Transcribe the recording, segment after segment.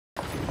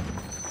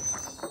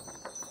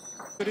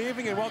Good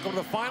evening and welcome to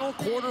the final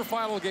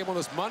quarterfinal game on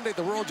this Monday,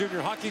 the World Junior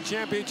Hockey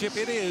Championship.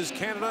 It is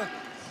Canada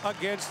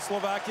against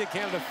Slovakia.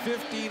 Canada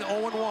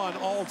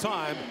 15-0-1 all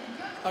time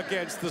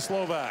against the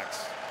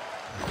Slovaks.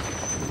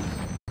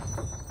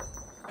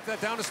 That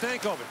down to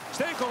Stankoven.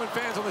 Stankoven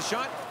fans on the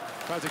shot.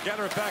 Tries to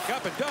gather it back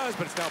up and does,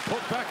 but it's now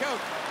poked back out.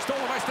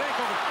 Stolen by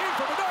Stankoven. In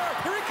for Bedard.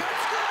 Here he comes.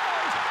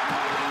 Scores!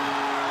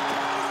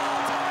 Canada's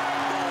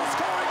all-time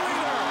goal-scoring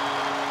leader.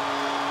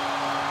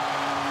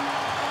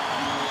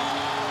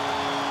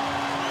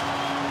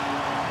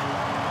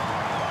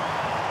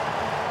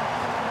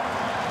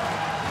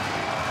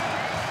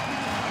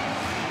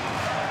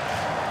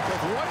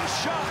 With one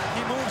shot,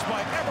 he moves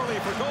by Eberle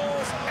for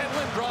goals and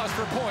Lindros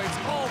for points.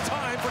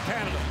 All-time for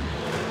Canada.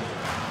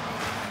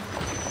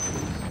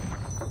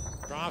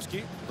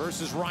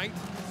 Versus Wright,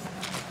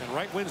 and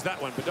Wright wins that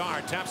one.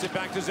 Bedard taps it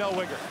back to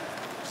Zellweger.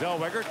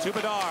 Zellweger to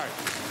Bedard.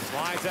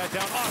 Slides that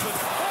down. Austin.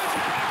 Points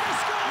it back to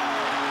score!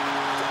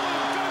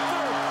 Dylan Gunther.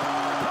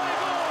 Power play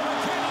goal. And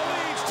Canada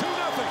leads 2-0.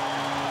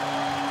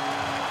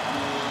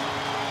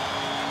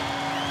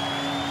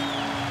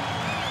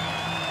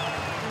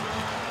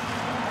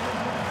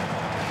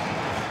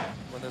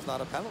 When there's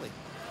not a penalty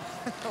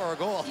or a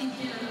goal.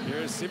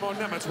 Here's Simon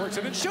Nemec, works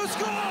it and shoots,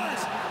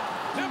 scores!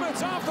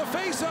 Nemec off the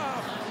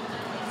face-off.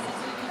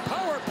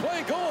 Power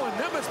play goal, and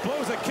Nemec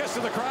blows a kiss to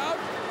the crowd.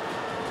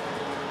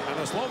 And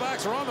the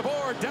Slovaks are on the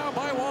board, down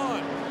by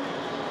one.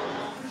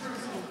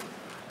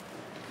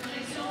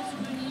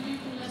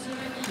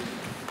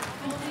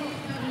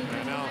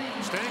 And now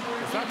Stank,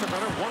 effective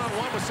runner,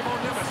 one-on-one with Simon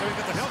Nemec. So he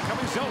gets the help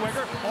coming,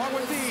 Zellweger, on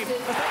with Dean.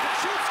 The second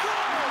shoot,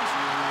 scores!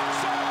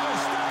 Sarah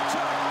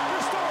Stachuk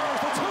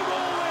restores the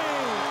two-goal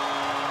lead.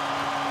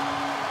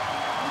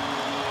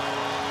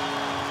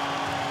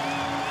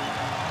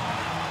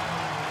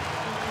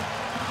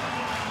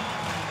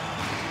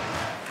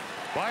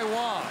 By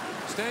Waugh,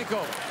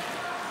 Stankoven.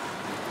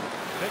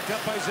 Picked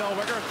up by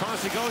Zellweger,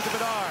 across he goes to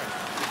Bedard.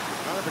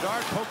 Another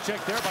Bedard, poke check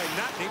there by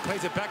Natney,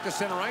 plays it back to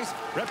center ice.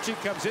 Repchik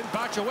comes in,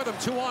 Bacho with him,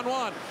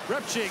 2-on-1.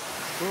 Repchik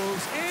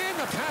moves in,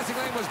 the passing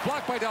lane was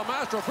blocked by Del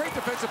Mastro. Great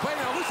defensive play,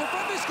 now loose in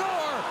front, they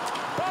score!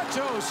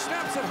 Bacho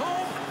snaps it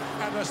home,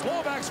 and the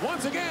Slovaks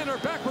once again are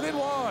back within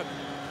one.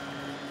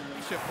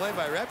 Play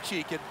by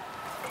Repchik, and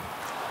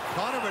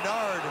Connor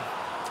Bedard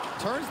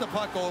turns the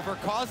puck over,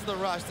 causes the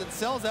rush, then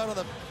sells out of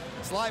the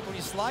slide. When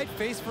you slide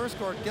face first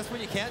court, guess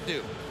what you can't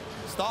do?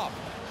 Stop.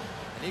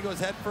 And he goes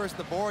head first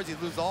to the boards. He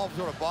loses all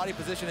sort of body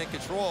position and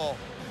control.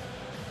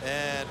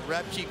 And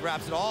Repchik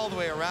wraps it all the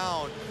way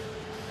around.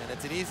 And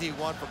it's an easy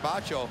one for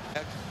Bacho.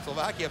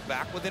 Slovakia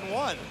back within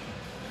one.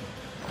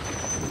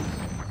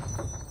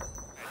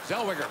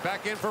 Zellweger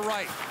back in for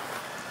Wright.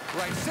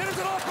 Wright centers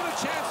it off with a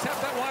chance,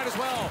 tapped that wide as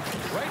well.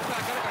 Wright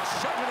back out, got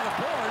shoved into the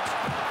boards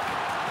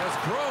as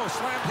Gross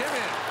slammed him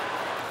in.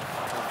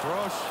 And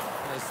Gross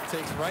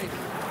takes Wright,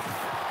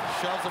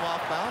 shoves him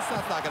off bounce.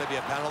 That's not going to be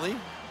a penalty.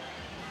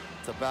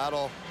 It's a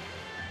battle.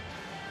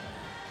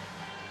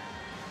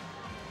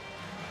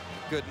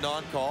 Good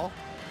non-call.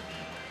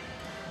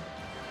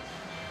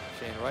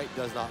 Shane Wright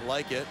does not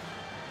like it.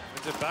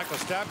 It's it back to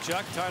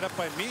Stachuk, tied up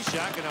by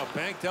Mishak, and now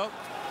banked out.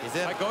 He's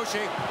in. By Gaucher,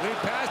 lead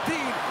pass,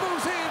 Dean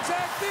moves in,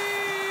 Zach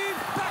Dean!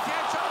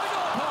 Backhand shot on the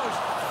goalpost!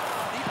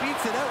 He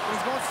beats it out, but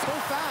he's going so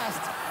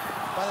fast.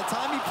 By the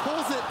time he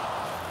pulls it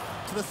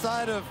to the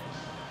side of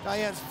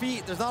Diane's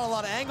feet, there's not a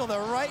lot of angle. They're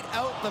right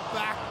out the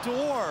back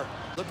door.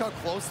 Look how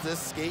close this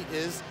skate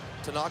is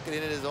to knock it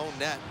in at his own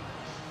net.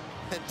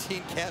 And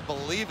Dean can't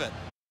believe it.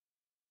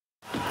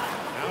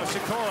 Now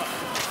Sikora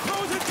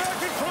throws it back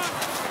in front.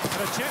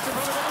 And a chance of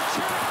another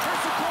chance.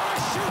 Sikora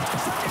shoots.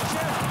 Second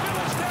chance.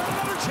 Village down,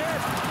 another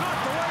chance.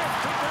 Knocked away.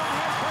 Took down the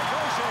hands by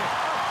Gaucher.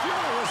 A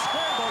furious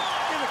scramble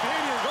in the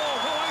Canadian goal.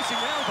 No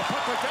icing now. The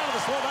puck went down to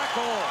the Slovak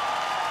goal.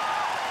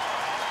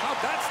 How'd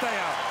that stay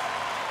out?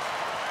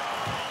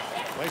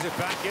 Plays it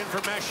back in for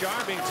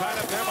Meshar, being tied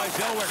up there by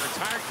Zellweger.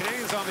 Tired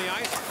Canadians on the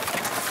ice.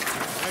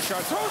 Meshar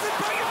throws it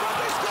back in front,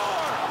 they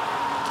score!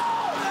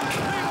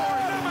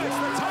 Igor Nemec,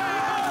 the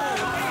tying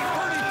goal!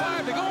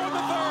 8:35 to go in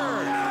the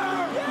third.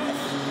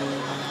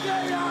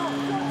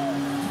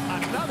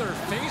 Another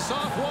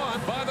face-off won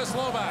by the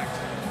Slovaks.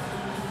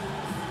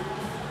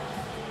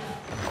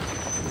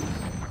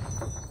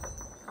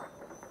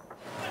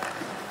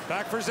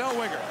 Back for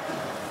Zellweger.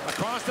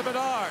 Across to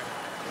Bedard.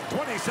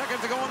 20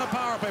 seconds to go on the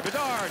power play.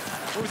 Bedard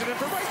moves it in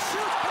for Wright,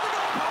 shoots at the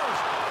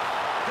goalpost.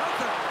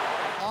 Gunther.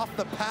 Off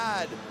the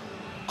pad,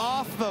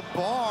 off the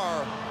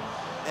bar,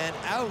 and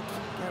out.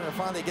 Canada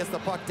finally gets the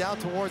puck down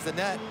towards the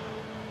net.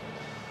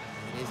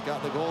 And he's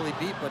got the goalie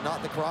beat, but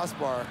not the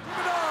crossbar.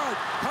 Bedard,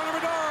 Connor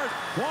Bedard,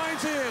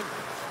 winds in.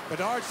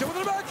 Bedard still with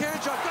the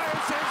backhand shot.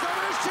 Guyan saves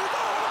over his shoot.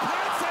 Oh, the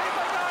pad save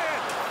by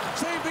Guyan.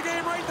 Saved the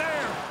game right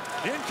there.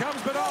 In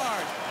comes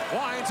Bedard.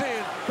 Winds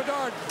in.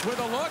 Bedard with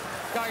a look.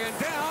 Guyan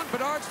down.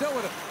 Bedard still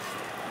with it.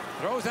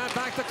 Throws that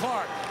back to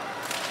Clark.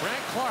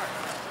 Frank Clark.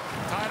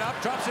 Tied up.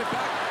 Drops it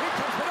back. Here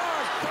comes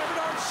Bedard.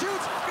 Bedard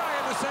shoots.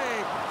 Guyan the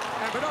save.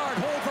 And Bedard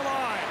holds the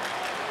line.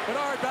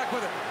 Bedard back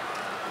with it.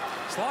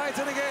 Slides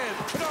in again.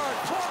 Bedard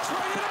walks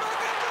right in.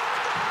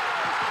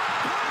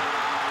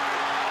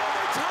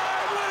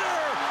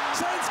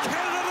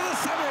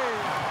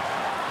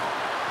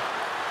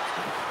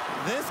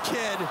 This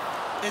kid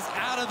is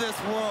out of this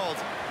world.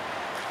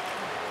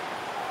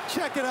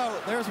 Check it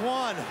out. There's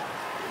one.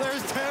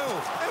 There's two.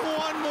 And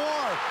one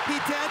more. He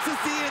dances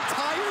the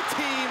entire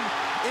team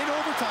in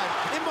overtime.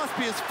 It must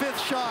be his 5th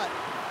shot.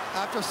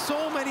 After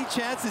so many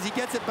chances, he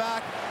gets it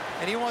back,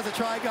 and he wants to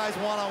try guys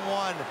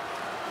one-on-one.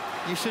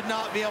 You should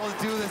not be able to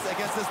do this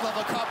against this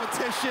level of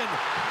competition.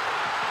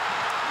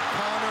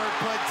 Connor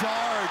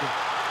Bedard.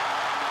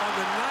 On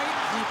the night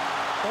he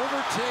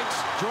overtakes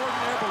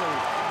Jordan Eberle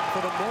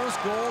for the most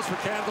goals for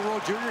Canada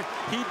World Junior,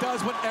 he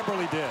does what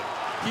Eberle did.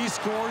 He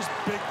scores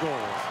big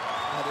goals.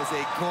 That is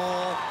a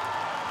goal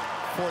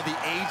for the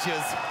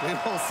ages. We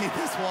will see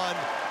this one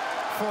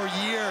for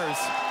years.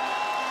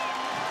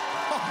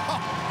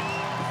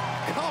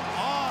 Come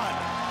on.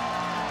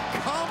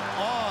 Come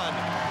on.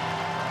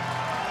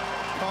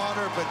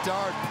 Connor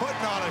Bedard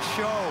putting on a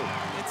show.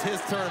 It's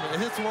his tournament,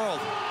 it's his world.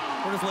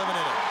 We're just living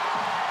in it.